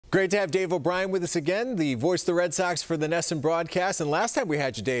Great to have Dave O'Brien with us again, the voice of the Red Sox for the NESN broadcast. And last time we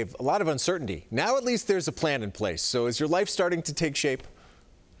had you, Dave, a lot of uncertainty. Now at least there's a plan in place. So is your life starting to take shape?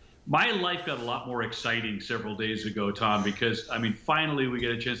 My life got a lot more exciting several days ago, Tom, because, finally we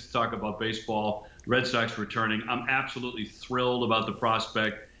get a chance to talk about baseball, Red Sox returning. I'm absolutely thrilled about the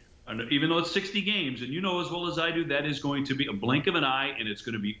prospect. And even though it's 60 games, and you know as well as I do, that is going to be a blink of an eye, and it's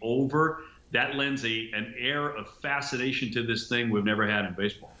going to be over. That lends an air of fascination to this thing we've never had in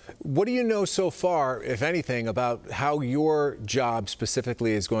baseball. What do you know so far, if anything, about how your job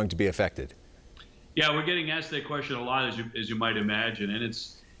specifically is going to be affected? Yeah, we're getting asked that question a lot, as you might imagine, and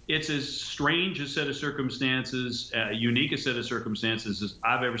it's as strange a set of circumstances, unique a set of circumstances as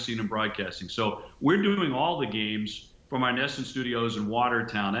I've ever seen in broadcasting. So we're doing all the games from our NESN studios in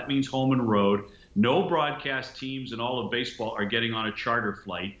Watertown. That means home and road. No broadcast teams in all of baseball are getting on a charter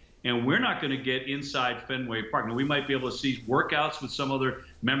flight. And we're not going to get inside Fenway Park. Now, we might be able to see workouts with some other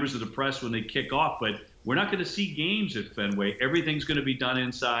members of the press when they kick off, but we're not going to see games at Fenway. Everything's going to be done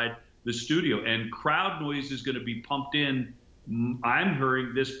inside the studio, and crowd noise is going to be pumped in. I'm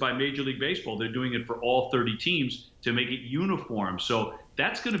hearing this by Major League Baseball. They're doing it for all 30 teams to make it uniform. So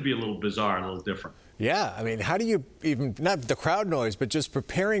that's going to be a little bizarre, a little different. Yeah, how do you even, not the crowd noise, but just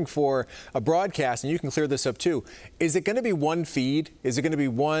preparing for a broadcast, and you can clear this up too. Is it going to be one feed? Is it going to be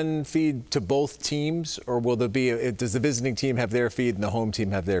one feed to both teams, or will there be, does the visiting team have their feed and the home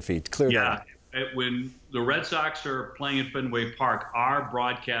team have their feed? Clear that up. When the Red Sox are playing at Fenway Park, our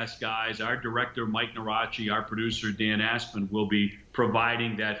broadcast guys, our director, Mike Naracci, our producer, Dan Aspen, will be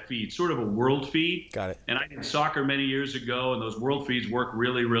providing that feed, sort of a world feed. Got it. And I did soccer many years ago, and those world feeds work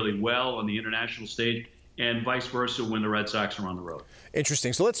really, really well on the international stage, and vice versa when the Red Sox are on the road.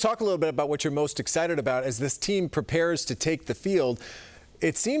 Interesting. So let's talk a little bit about what you're most excited about as this team prepares to take the field.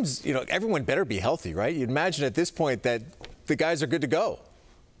 It seems, everyone better be healthy, right? You'd imagine at this point that the guys are good to go.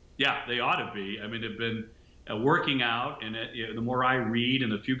 Yeah, they ought to be. They've been working out, and the more I read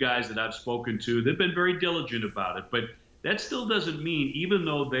and the few guys that I've spoken to, they've been very diligent about it. But that still doesn't mean, even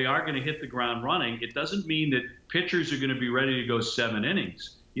though they are going to hit the ground running, it doesn't mean that pitchers are going to be ready to go 7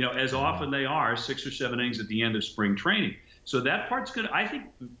 innings. As often they are, 6 or 7 innings at the end of spring training. So that part's good. I think,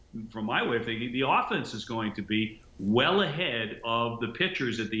 from my way of thinking, the offense is going to be well ahead of the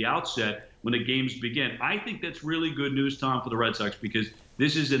pitchers at the outset when the games begin. I think that's really good news, Tom, for the Red Sox, because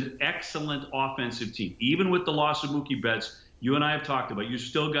this is an excellent offensive team. Even with the loss of Mookie Betts, you and I have talked about, you've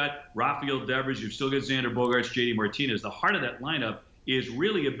still got Rafael Devers, you've still got Xander Bogaerts, JD Martinez. The heart of that lineup is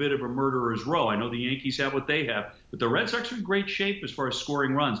really a bit of a murderer's row. I know the Yankees have what they have, but the Red Sox are in great shape as far as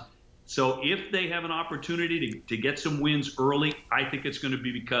scoring runs. So if they have an opportunity to get some wins early, I think it's going to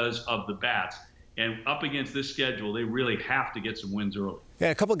be because of the bats. And up against this schedule, they really have to get some wins early. Yeah,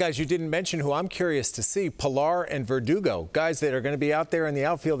 a couple of guys you didn't mention who I'm curious to see, Pilar and Verdugo, guys that are going to be out there in the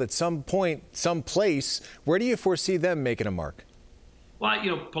outfield at some point, someplace. Where do you foresee them making a mark? Well,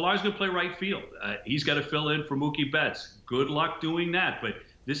 Pilar's going to play right field. He's got to fill in for Mookie Betts. Good luck doing that. But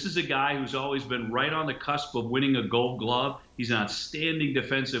this is a guy who's always been right on the cusp of winning a Gold Glove. He's an outstanding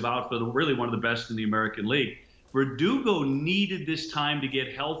defensive outfielder, really one of the best in the American League. Verdugo needed this time to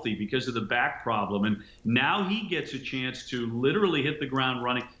get healthy because of the back problem, and now he gets a chance to literally hit the ground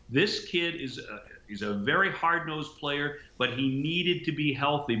running. This kid he's a very hard-nosed player, but he needed to be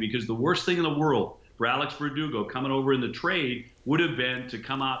healthy because the worst thing in the world for Alex Verdugo coming over in the trade would have been to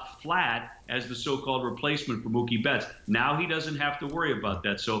come out flat as the so-called replacement for Mookie Betts. Now he doesn't have to worry about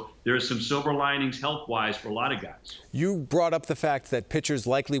that. So there are some silver linings health-wise for a lot of guys. You brought up the fact that pitchers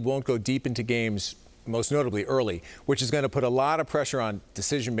likely won't go deep into games, most notably early, which is going to put a lot of pressure on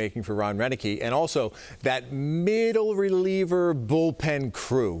decision-making for Ron Roenicke, and also that middle reliever bullpen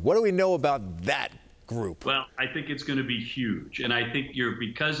crew. What do we know about that group? Well, I think it's going to be huge, and I think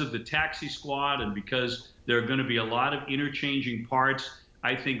because of the taxi squad and because there are going to be a lot of interchanging parts,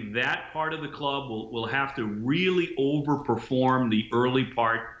 I think that part of the club will have to really overperform the early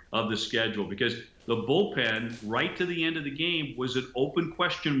part of the schedule, because the bullpen right to the end of the game was an open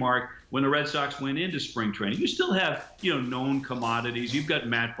question mark when the Red Sox went into spring training. You still have, known commodities. You've got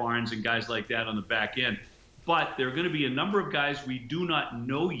Matt Barnes and guys like that on the back end. But there are going to be a number of guys we do not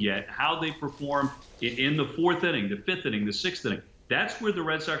know yet how they perform in the 4th inning, the 5th inning, the 6th inning. That's where the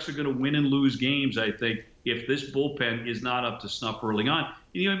Red Sox are going to win and lose games, I think, if this bullpen is not up to snuff early on.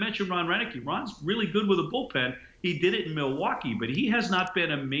 And, I mentioned Ron Roenicke. Ron's really good with a bullpen. He did it in Milwaukee, but he has not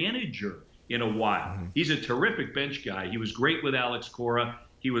been a manager in a while. He's a terrific bench guy. He was great with Alex Cora.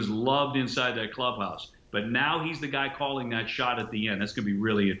 He was loved inside that clubhouse. But now he's the guy calling that shot at the end. That's going to be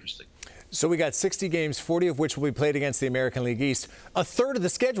really interesting. So we got 60 games, 40 of which will be played against the American League East. A third of the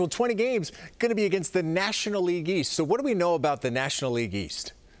schedule, 20 games, going to be against the National League East. So what do we know about the National League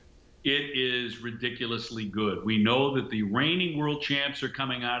East? It is ridiculously good. We know that the reigning world champs are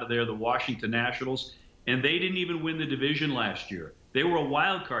coming out of there, the Washington Nationals, and they didn't even win the division last year. They were a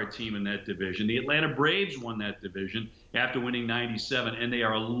wild card team in that division. The Atlanta Braves won that division after winning 97, and they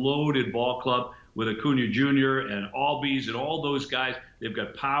are a loaded ball club with Acuna Jr. and Albies and all those guys. They've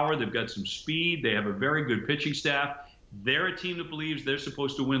got power. They've got some speed. They have a very good pitching staff. They're a team that believes they're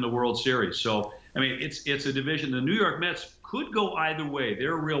supposed to win the World Series. So, I mean, it's a division. The New York Mets could go either way.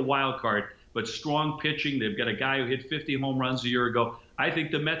 They're a real wild card, but strong pitching. They've got a guy who hit 50 home runs a year ago. I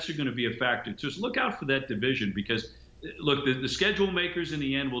think the Mets are going to be a factor. Just look out for that division because, look, the schedule makers in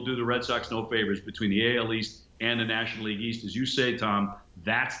the end will do the Red Sox no favors between the AL East and the National League East. As you say, Tom,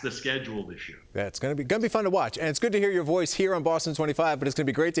 that's the schedule this year. Yeah, it's going to be fun to watch. And it's good to hear your voice here on Boston 25, but it's going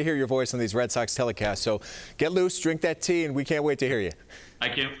to be great to hear your voice on these Red Sox telecasts. So get loose, drink that tea, and we can't wait to hear you. I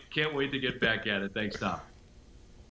can't wait to get back at it. Thanks, Tom.